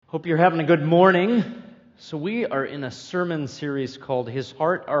Hope you're having a good morning. So we are in a sermon series called His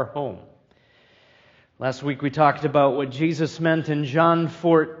Heart, Our Home. Last week we talked about what Jesus meant in John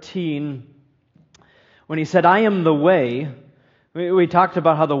 14 when He said, I am the way. We talked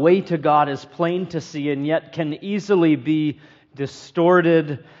about how the way to God is plain to see and yet can easily be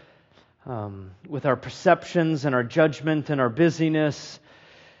distorted with our perceptions and our judgment and our busyness.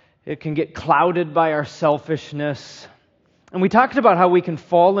 It can get clouded by our selfishness. And we talked about how we can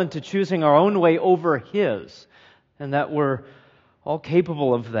fall into choosing our own way over His, and that we're all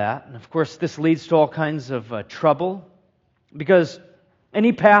capable of that. And of course, this leads to all kinds of trouble, because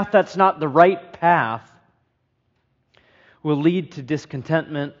any path that's not the right path will lead to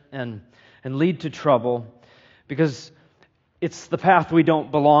discontentment and lead to trouble, because it's the path we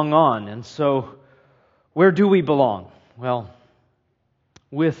don't belong on. And so, where do we belong? Well,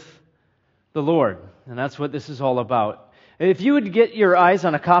 with the Lord. And that's what this is all about. If you would get your eyes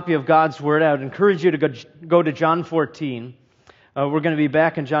on a copy of God's Word, I would encourage you to go to John 14. We're going to be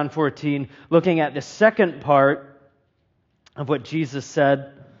back in John 14, looking at the second part of what Jesus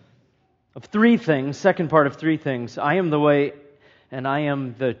said, of three things, second part of three things. I am the way and I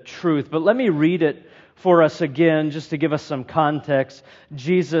am the truth. But let me read it for us again, just to give us some context.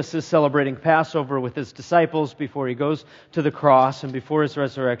 Jesus is celebrating Passover with His disciples before He goes to the cross and before His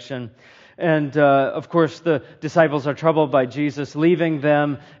resurrection. And, of course, the disciples are troubled by Jesus leaving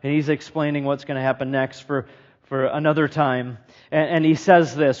them, and He's explaining what's going to happen next for another time. And He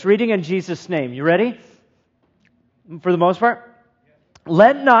says this, reading in Jesus' name. You ready? For the most part?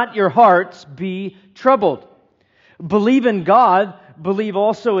 Let not your hearts be troubled. Believe in God, believe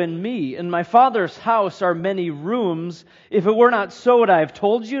also in me. In my Father's house are many rooms. If it were not so, would I have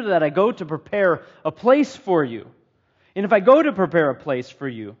told you that I go to prepare a place for you? And if I go to prepare a place for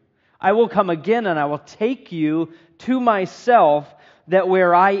you, I will come again and I will take you to myself, that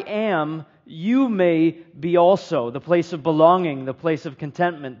where I am, you may be also. The place of belonging, the place of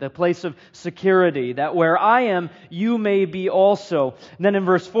contentment, the place of security. That where I am, you may be also. And then in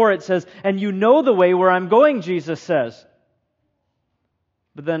verse 4 it says, and you know the way where I'm going, Jesus says.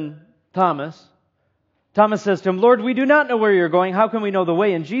 But then Thomas says to Him, Lord, we do not know where you're going. How can we know the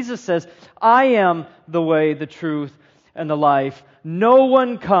way? And Jesus says, I am the way, the truth, and the life. No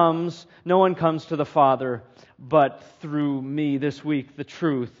one comes to the Father but through me. This week, the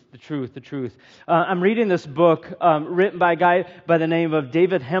truth. I'm reading this book written by a guy by the name of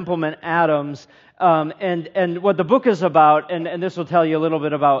David Hempelman Adams, and what the book is about, and this will tell you a little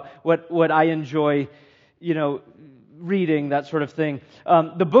bit about what I enjoy, reading, that sort of thing.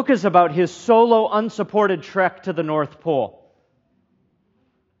 The book is about his solo, unsupported trek to the North Pole.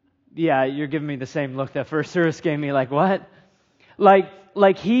 Yeah, you're giving me the same look that first service gave me, like, what?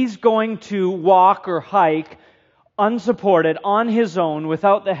 Like he's going to walk or hike unsupported on his own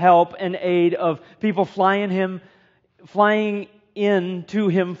without the help and aid of people flying in to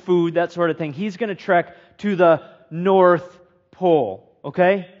him food, that sort of thing. He's going to trek to the North Pole,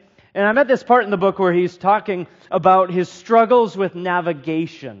 okay? And I'm at this part in the book where he's talking about his struggles with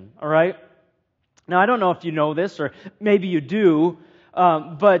navigation, all right? Now, I don't know if you know this, or maybe you do,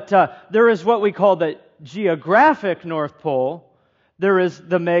 but there is what we call the geographic North Pole. There is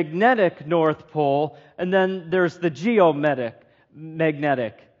the magnetic North Pole, and then there's the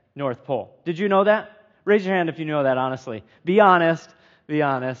geomagnetic North Pole. Did you know that? Raise your hand if you know that, honestly. Be honest.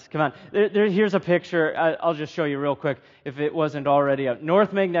 Come on. Here's a picture. I'll just show you real quick if it wasn't already up.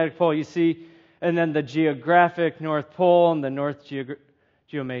 North Magnetic Pole, you see, and then the geographic North Pole and the North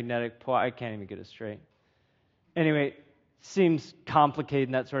Geomagnetic Pole. I can't even get it straight. Anyway, seems complicated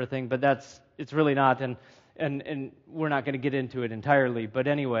and that sort of thing, but it's really not, and we're not going to get into it entirely. But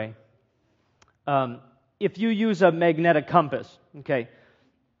anyway, if you use a magnetic compass, okay,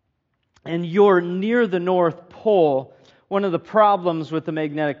 and you're near the North Pole, one of the problems with the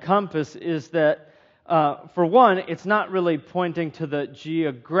magnetic compass is that, for one, it's not really pointing to the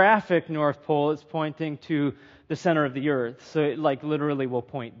geographic North Pole, it's pointing to the center of the earth. So it literally will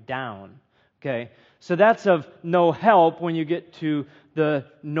point down, okay? So that's of no help when you get to the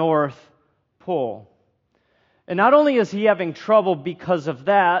North Pole. And not only is he having trouble because of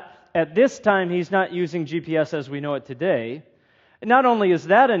that, at this time he's not using GPS as we know it today. And not only is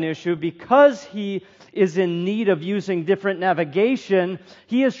that an issue, because he is in need of using different navigation,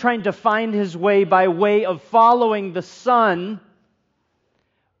 he is trying to find his way by way of following the sun,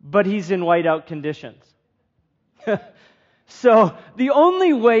 but he's in whiteout conditions. So the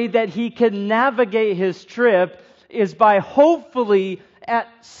only way that he can navigate his trip is by hopefully at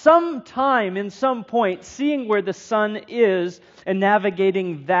some time, in some point, seeing where the sun is and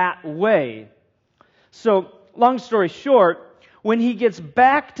navigating that way. So, long story short, when he gets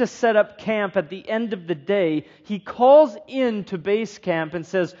back to set up camp at the end of the day, he calls in to base camp and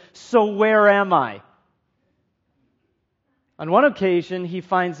says, "So where am I?" On one occasion, he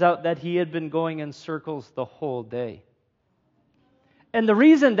finds out that he had been going in circles the whole day. And the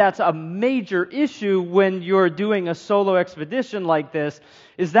reason that's a major issue when you're doing a solo expedition like this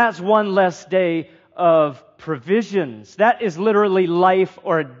is that's one less day of provisions. That is literally life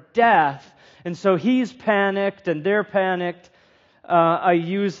or death. And so he's panicked and they're panicked. I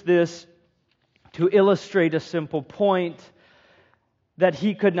use this to illustrate a simple point, that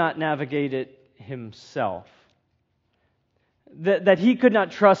he could not navigate it himself. That he could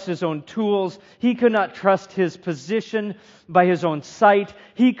not trust his own tools. He could not trust his position by his own sight.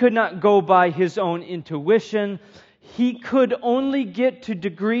 He could not go by his own intuition. He could only get to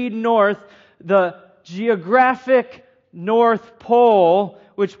degree north, the geographic North Pole,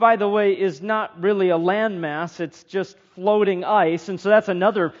 which, by the way, is not really a landmass. It's just floating ice. And so that's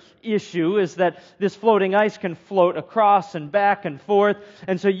another issue, is that this floating ice can float across and back and forth.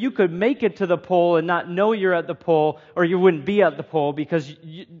 And so you could make it to the pole and not know you're at the pole, or you wouldn't be at the pole because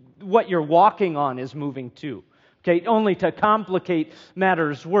what you're walking on is moving too. Okay, only to complicate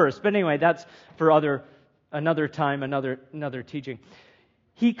matters worse. But anyway, that's for another time, another teaching.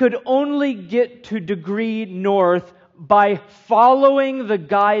 He could only get to degree north by following the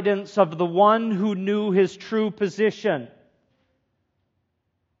guidance of the one who knew his true position.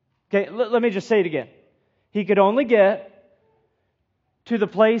 Okay, let me just say it again. He could only get to the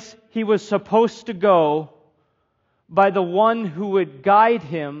place he was supposed to go by the one who would guide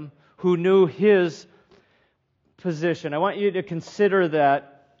him, who knew his position. I want you to consider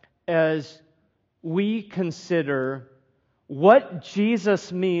that as we consider what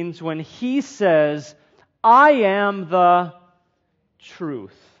Jesus means when he says, "I am the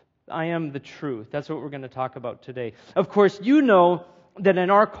truth." I am the truth. That's what we're going to talk about today. Of course, you know that in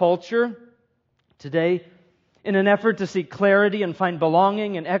our culture today, in an effort to seek clarity and find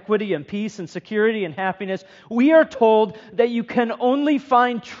belonging and equity and peace and security and happiness, we are told that you can only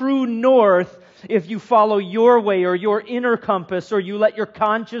find true north if you follow your way or your inner compass, or you let your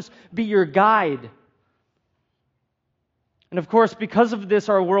conscience be your guide. And of course, because of this,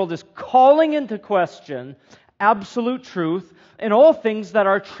 our world is calling into question absolute truth and all things that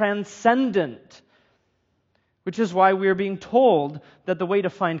are transcendent. Which is why we are being told that the way to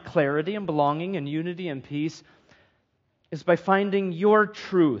find clarity and belonging and unity and peace is by finding your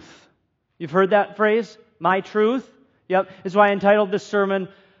truth. You've heard that phrase? My truth? Yep. It's why I entitled this sermon,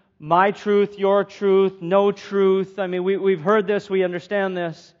 My Truth, Your Truth, No Truth. I mean, we've heard this, we understand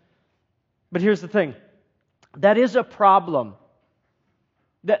this. But here's the thing. That is a problem.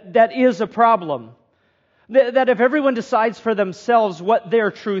 That is a problem. That if everyone decides for themselves what their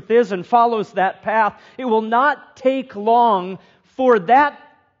truth is and follows that path, it will not take long for that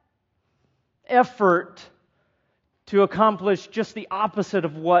effort to accomplish just the opposite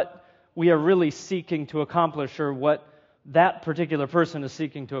of what we are really seeking to accomplish, or what that particular person is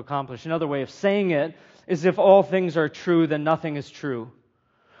seeking to accomplish. Another way of saying it is, if all things are true, then nothing is true.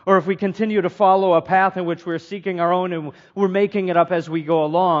 Or if we continue to follow a path in which we're seeking our own and we're making it up as we go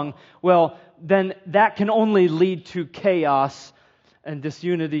along, well, then that can only lead to chaos and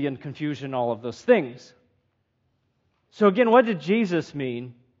disunity and confusion, all of those things. So again, what did Jesus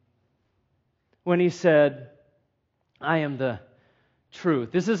mean when he said, "I am the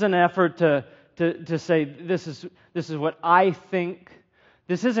truth"? This is an effort to say, this is what I think.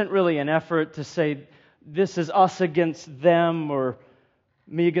 This isn't really an effort to say, this is us against them or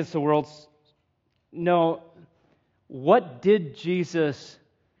me against the world. No. What did Jesus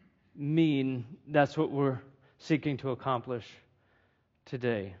mean? That's what we're seeking to accomplish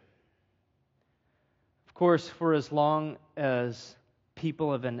today. Of course, for as long as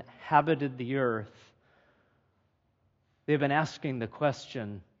people have inhabited the earth, they've been asking the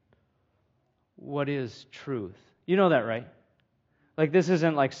question, what is truth? You know that, right? Like, this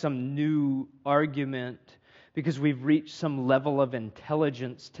isn't like some new argument because we've reached some level of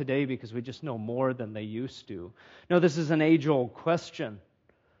intelligence today because we just know more than they used to. No, this is an age-old question.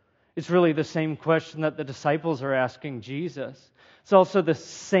 It's really the same question that the disciples are asking Jesus. It's also the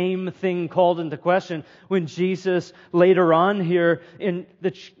same thing called into question when Jesus, later on here in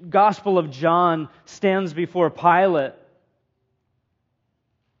the Gospel of John, stands before Pilate.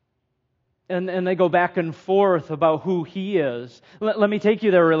 And they go back and forth about who he is. Let me take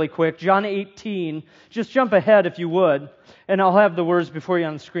you there really quick. John 18. Just jump ahead if you would. And I'll have the words before you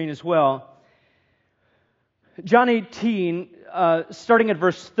on the screen as well. John 18, starting at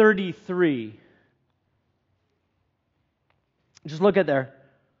verse 33. Just look there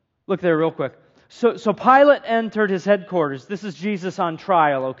real quick. So Pilate entered his headquarters. This is Jesus on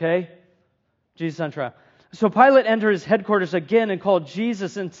trial, okay? Jesus on trial. So Pilate entered his headquarters again and called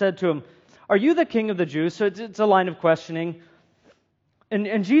Jesus and said to him, "Are you the king of the Jews?" So it's a line of questioning.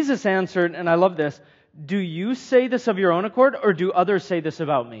 And Jesus answered, and I love this, "Do you say this of your own accord, or do others say this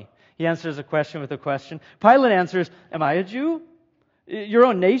about me?" He answers a question with a question. Pilate answers, "Am I a Jew? Your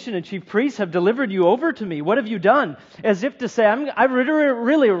own nation and chief priests have delivered you over to me. What have you done?" As if to say, I'd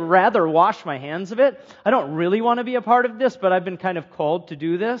really rather wash my hands of it. I don't really want to be a part of this, but I've been kind of called to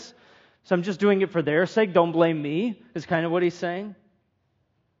do this. So I'm just doing it for their sake. Don't blame me, is kind of what he's saying.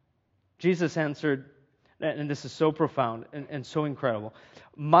 Jesus answered, and this is so profound and so incredible,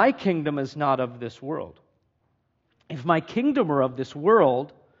 "My kingdom is not of this world. If my kingdom were of this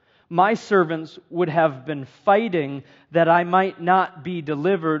world, my servants would have been fighting that I might not be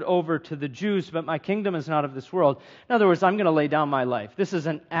delivered over to the Jews, but my kingdom is not of this world." In other words, I'm going to lay down my life. This is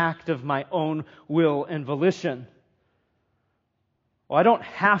an act of my own will and volition. Well, I don't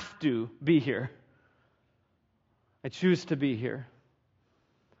have to be here. I choose to be here.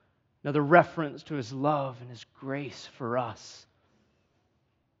 Another reference to His love and His grace for us.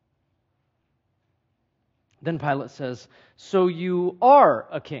 Then Pilate says, "So you are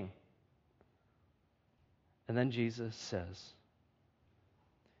a king?" And then Jesus says,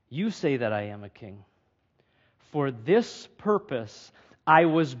 "You say that I am a king. For this purpose I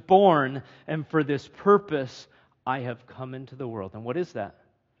was born, and for this purpose I have come into the world." And what is that?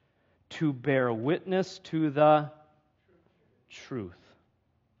 To bear witness to the truth.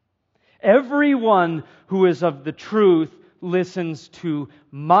 Everyone who is of the truth listens to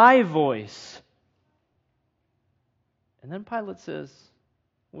my voice. And then Pilate says,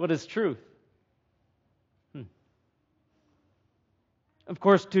 what is truth? Of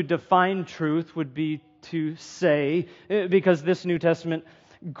course, to define truth would be to say, because this New Testament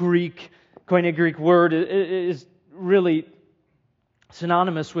Koine Greek word is really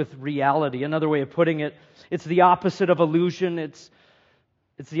synonymous with reality. Another way of putting it, it's the opposite of illusion. It's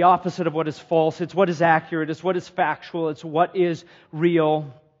the opposite of what is false. It's what is accurate. It's what is factual. It's what is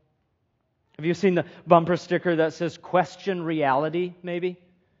real. Have you seen the bumper sticker that says "Question reality," maybe?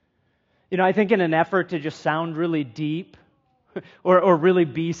 I think in an effort to just sound really deep or really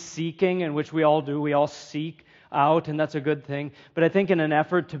be seeking, in which we all do, we all seek out, and that's a good thing. But I think in an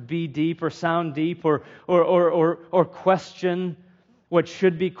effort to be deep or sound deep or question what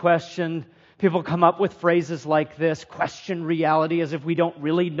should be questioned, people come up with phrases like this: question reality, as if we don't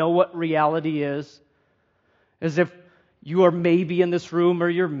really know what reality is. As if you are maybe in this room or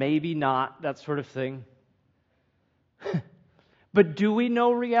you're maybe not, that sort of thing. But do we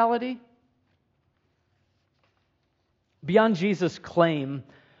know reality? Beyond Jesus' claim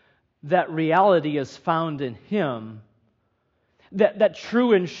that reality is found in Him, that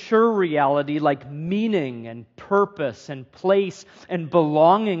true and sure reality, like meaning and purpose and place and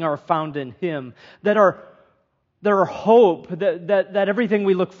belonging, are found in Him, that our hope, that everything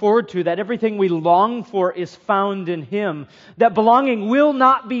we look forward to, that everything we long for is found in Him, that belonging will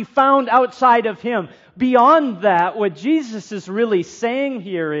not be found outside of Him. Beyond that, what Jesus is really saying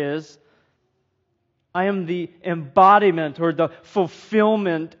here is, I am the embodiment or the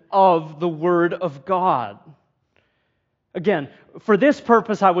fulfillment of the Word of God. Again, for this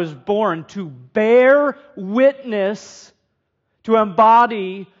purpose I was born, to bear witness, to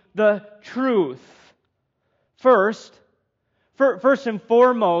embody the truth. First and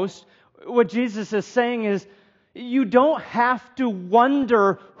foremost, what Jesus is saying is, you don't have to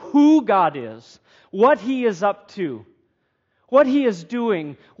wonder who God is, what He is up to, what He is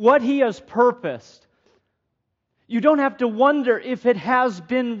doing, what He has purposed. You don't have to wonder if it has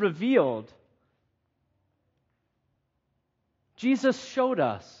been revealed. Jesus showed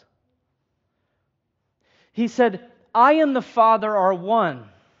us. He said, "I and the Father are one."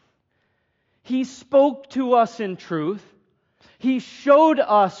 He spoke to us in truth. He showed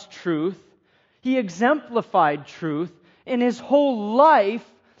us truth. He exemplified truth. And His whole life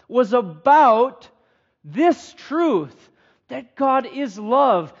was about this truth, that God is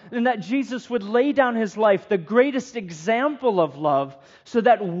love, and that Jesus would lay down His life, the greatest example of love, so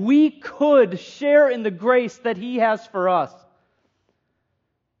that we could share in the grace that He has for us.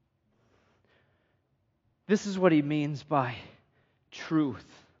 This is what He means by truth.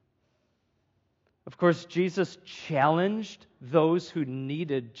 Of course, Jesus challenged those who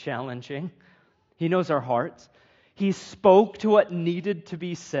needed challenging. He knows our hearts. He spoke to what needed to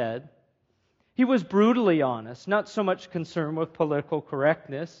be said. He was brutally honest, not so much concerned with political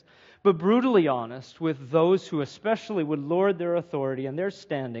correctness, but brutally honest with those who especially would lord their authority and their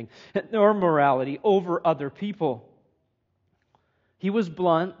standing and their morality over other people. He was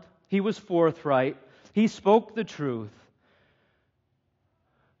blunt. He was forthright. He spoke the truth.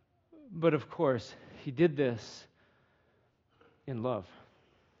 But of course, He did this in love.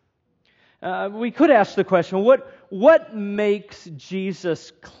 We could ask the question, what makes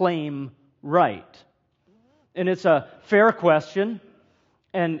Jesus' claim right? And it's a fair question.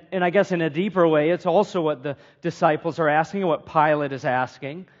 And I guess in a deeper way, it's also what the disciples are asking and what Pilate is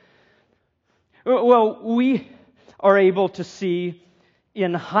asking. Well, we are able to see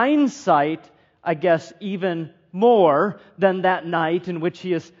in hindsight, I guess, even more than that night in which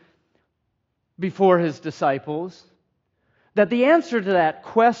He is before His disciples, that the answer to that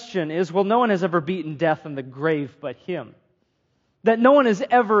question is, well, no one has ever beaten death in the grave but Him. That no one has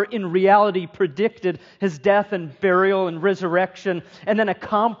ever in reality predicted His death and burial and resurrection and then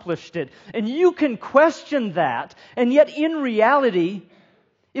accomplished it. And you can question that, and yet in reality,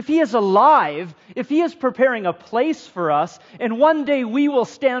 if He is alive, if He is preparing a place for us, and one day we will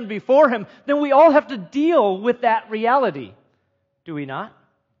stand before Him, then we all have to deal with that reality. Do we not?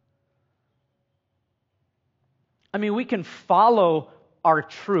 I mean, we can follow our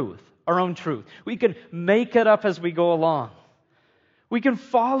truth, our own truth. We can make it up as we go along. We can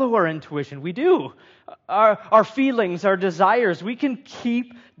follow our intuition. We do. Our feelings, our desires, we can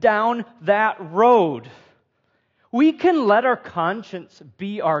keep down that road. We can let our conscience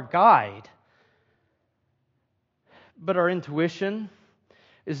be our guide. But our intuition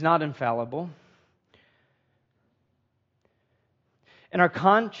is not infallible. And our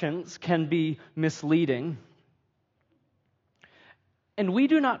conscience can be misleading. And we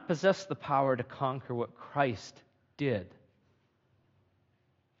do not possess the power to conquer what Christ did.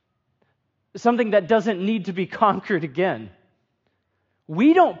 Something that doesn't need to be conquered again.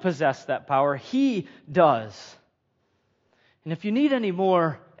 We don't possess that power. He does. And if you need any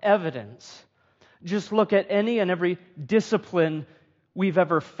more evidence, just look at any and every discipline we've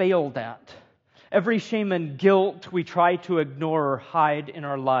ever failed at. Every shame and guilt we try to ignore or hide in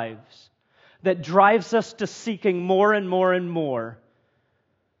our lives that drives us to seeking more and more and more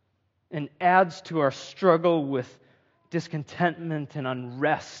and adds to our struggle with discontentment and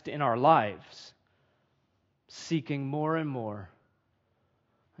unrest in our lives, seeking more and more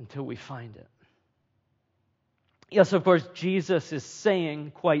until we find it. Yes, of course, Jesus is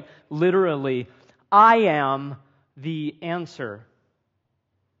saying quite literally, I am the answer.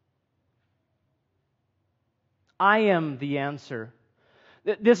 I am the answer.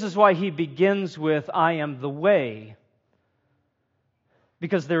 This is why He begins with, I am the way.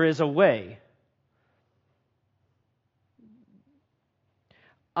 Because there is a way.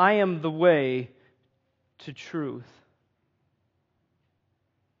 I am the way to truth.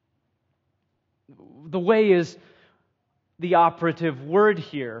 The way is the operative word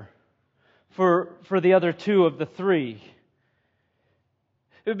here for the other two of the three.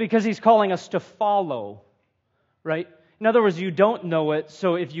 Because He's calling us to follow, right? In other words, you don't know it,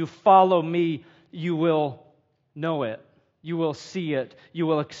 so if you follow Me, you will know it. You will see it. You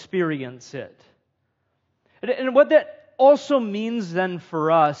will experience it. And what that also means then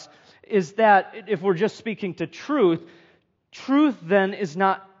for us is that if we're just speaking to truth, truth then is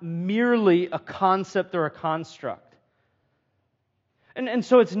not merely a concept or a construct. And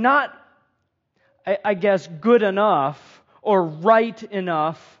so it's not, I guess, good enough or right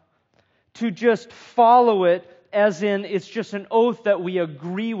enough to just follow it as in it's just an oath that we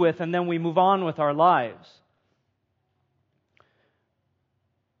agree with and then we move on with our lives.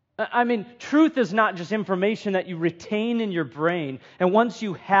 I mean, truth is not just information that you retain in your brain, and once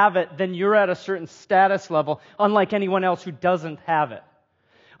you have it, then you're at a certain status level, unlike anyone else who doesn't have it.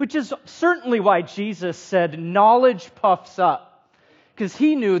 Which is certainly why Jesus said, knowledge puffs up, because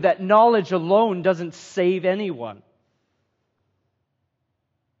He knew that knowledge alone doesn't save anyone.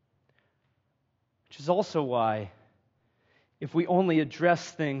 Which is also why, if we only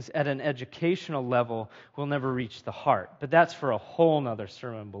address things at an educational level, we'll never reach the heart. But that's for a whole nother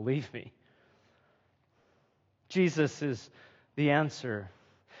sermon, believe me. Jesus is the answer.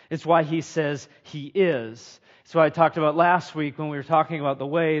 It's why He says He is. It's what I talked about last week when we were talking about the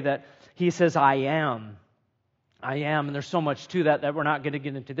way that He says, I am. I am. And there's so much to that we're not going to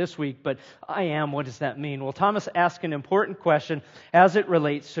get into this week. But I am, what does that mean? Well, Thomas asks an important question as it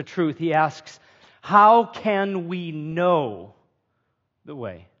relates to truth. He asks, how can we know the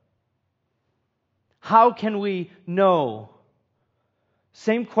way? How can we know?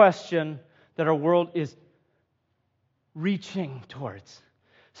 Same question that our world is reaching towards.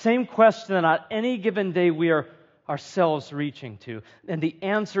 Same question that on any given day we are ourselves reaching to. And the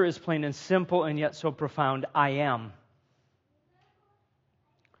answer is plain and simple and yet so profound. I am.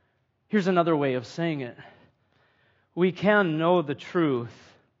 Here's another way of saying it. We can know the truth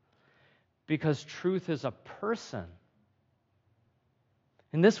because truth is a person.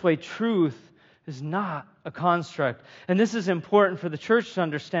 In this way, truth is not a construct. And this is important for the church to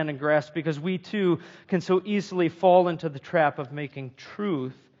understand and grasp, because we too can so easily fall into the trap of making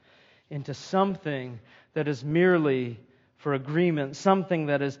truth into something that is merely for agreement, something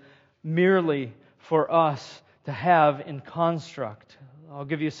that is merely for us to have in construct. I'll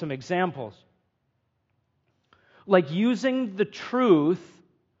give you some examples. Like using the truth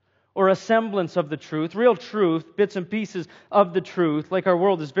or a semblance of the truth, real truth, bits and pieces of the truth, like our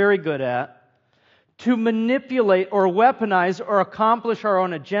world is very good at, to manipulate or weaponize or accomplish our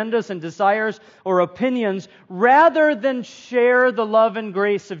own agendas and desires or opinions rather than share the love and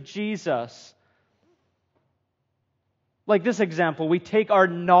grace of Jesus. Like this example, we take our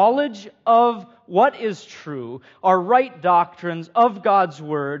knowledge of what is true, our right doctrines of God's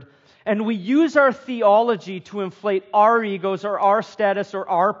Word, and we use our theology to inflate our egos or our status or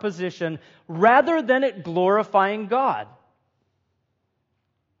our position rather than it glorifying God.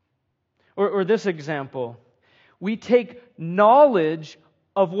 Or this example, we take knowledge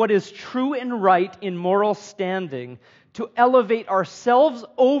of what is true and right in moral standing to elevate ourselves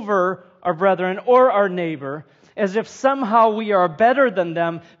over our brethren or our neighbor as if somehow we are better than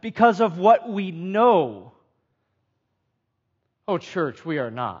them because of what we know. Oh, church, we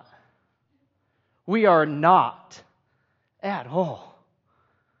are not. We are not at all.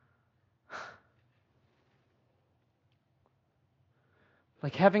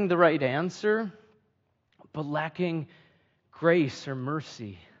 Like having the right answer, but lacking grace or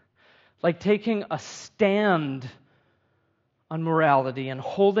mercy. Like taking a stand on morality and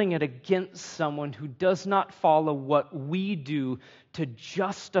holding it against someone who does not follow what we do to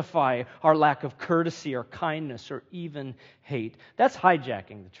justify our lack of courtesy or kindness or even hate. That's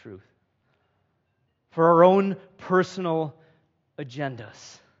hijacking the truth for our own personal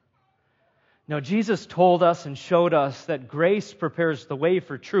agendas. Now, Jesus told us and showed us that grace prepares the way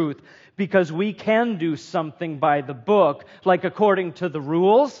for truth because we can do something by the book, like according to the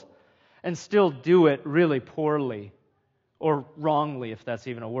rules, and still do it really poorly or wrongly, if that's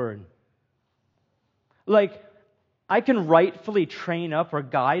even a word. Like, I can rightfully train up or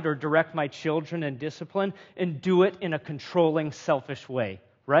guide or direct my children in discipline and do it in a controlling, selfish way,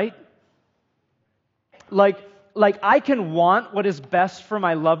 right? Like I can want what is best for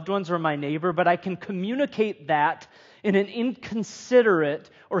my loved ones or my neighbor, but I can communicate that in an inconsiderate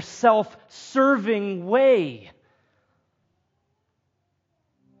or self-serving way.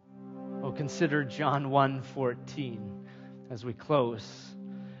 Well, consider John 1:14 as we close.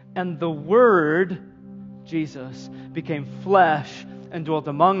 And the Word, Jesus, became flesh and dwelt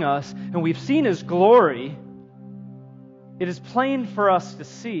among us, and we've seen His glory. It is plain for us to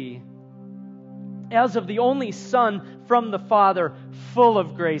see, as of the only Son from the Father, full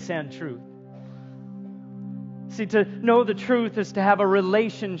of grace and truth. See, to know the truth is to have a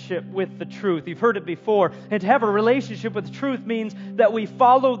relationship with the truth. You've heard it before. And to have a relationship with the truth means that we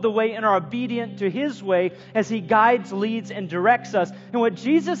follow the way and are obedient to His way as He guides, leads, and directs us. And what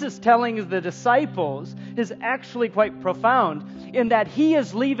Jesus is telling the disciples is actually quite profound, in that He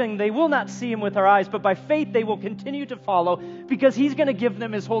is leaving. They will not see Him with our eyes, but by faith they will continue to follow because He's going to give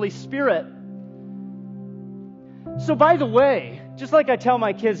them His Holy Spirit. So by the way, just like I tell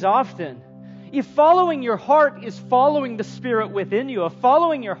my kids often, if following your heart is following the Spirit within you, if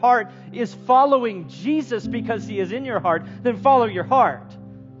following your heart is following Jesus because He is in your heart, then follow your heart.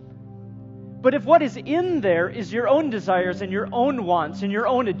 But if what is in there is your own desires and your own wants and your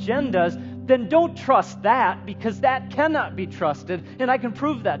own agendas, then don't trust that, because that cannot be trusted, and I can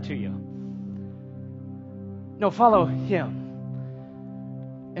prove that to you. No, follow Him.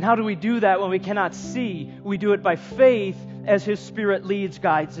 And how do we do that when we cannot see? We do it by faith as His Spirit leads,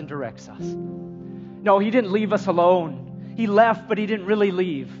 guides, and directs us. No, He didn't leave us alone. He left, but He didn't really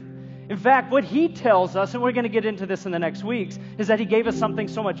leave. In fact, what He tells us, and we're going to get into this in the next weeks, is that He gave us something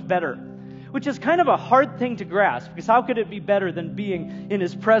so much better, which is kind of a hard thing to grasp, because how could it be better than being in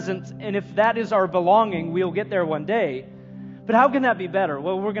His presence? And if that is our belonging, we'll get there one day. But how can that be better?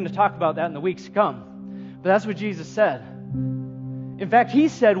 Well, we're going to talk about that in the weeks to come. But that's what Jesus said. In fact, He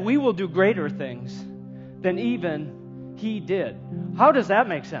said we will do greater things than even He did. How does that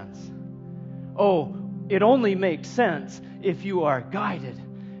make sense? Oh, it only makes sense if you are guided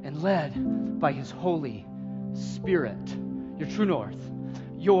and led by His Holy Spirit, your true north,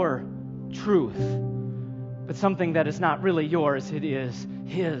 your truth. But something that is not really yours, it is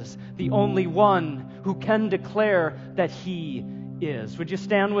His, the only one who can declare that He is. Would you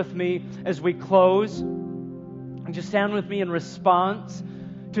stand with me as we close? Would you stand with me in response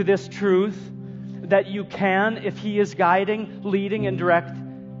to this truth that you can, if He is guiding, leading, and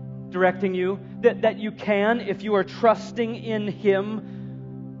directing you, that you can, if you are trusting in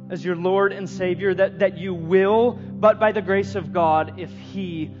Him as your Lord and Savior, that you will, but by the grace of God, if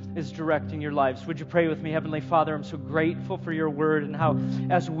He is directing your lives. Would you pray with me? Heavenly Father, I'm so grateful for your word and how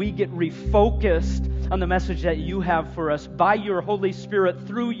as we get refocused on the message that you have for us by your Holy Spirit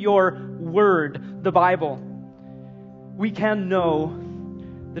through your word, the Bible, we can know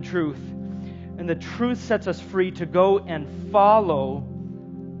the truth. And the truth sets us free to go and follow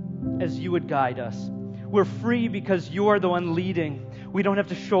as you would guide us. We're free because you are the one leading. We don't have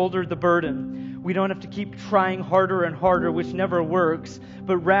to shoulder the burden. We don't have to keep trying harder and harder, which never works,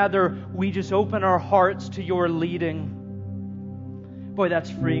 but rather we just open our hearts to your leading. Boy, that's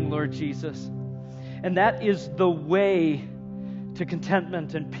freeing, Lord Jesus. And that is the way to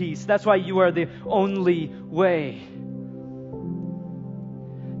contentment and peace. That's why you are the only way.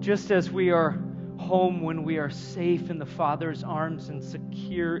 Just as we are home when we are safe in the Father's arms and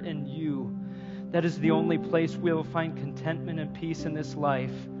secure in you, that is the only place we will find contentment and peace in this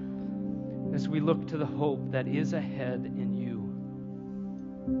life as we look to the hope that is ahead in you.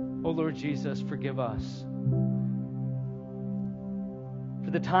 Oh Lord Jesus, forgive us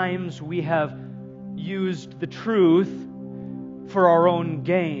for the times we have used the truth for our own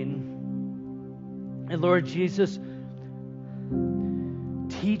gain. And Lord Jesus,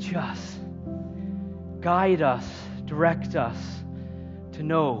 teach us, guide us, direct us to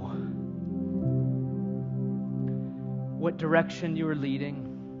know what direction you are leading,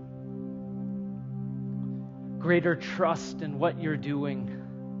 greater trust in what you're doing,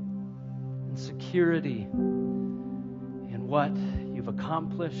 and security in what you've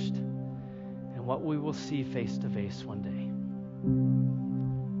accomplished and what we will see face to face one day.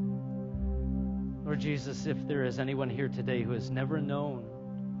 Lord Jesus, if there is anyone here today who has never known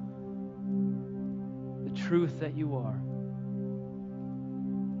the truth that you are,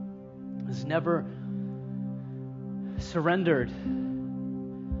 has never surrendered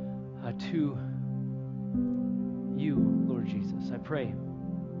to you, Lord Jesus, I pray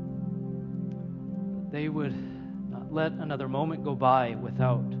they would not let another moment go by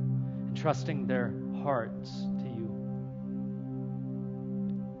without entrusting their hearts to you.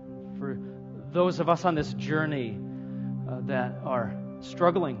 For those of us on this journey that are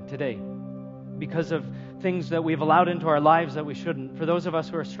struggling today because of things that we've allowed into our lives that we shouldn't, for those of us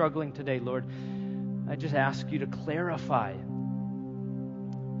who are struggling today, Lord, I just ask you to clarify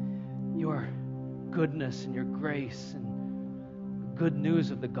your goodness and your grace and good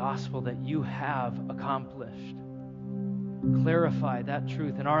news of the gospel that you have accomplished. Clarify that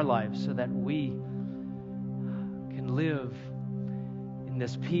truth in our lives so that we can live in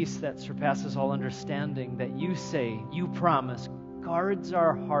this peace that surpasses all understanding, that you say, you promise, guards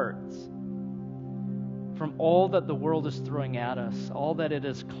our hearts from all that the world is throwing at us, all that it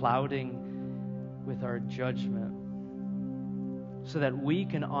is clouding with our judgment, so that we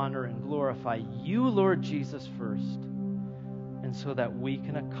can honor and glorify you, Lord Jesus, first, and so that we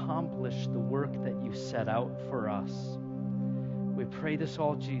can accomplish the work that you set out for us. We pray this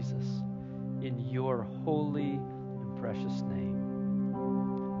all, Jesus, in your holy and precious name.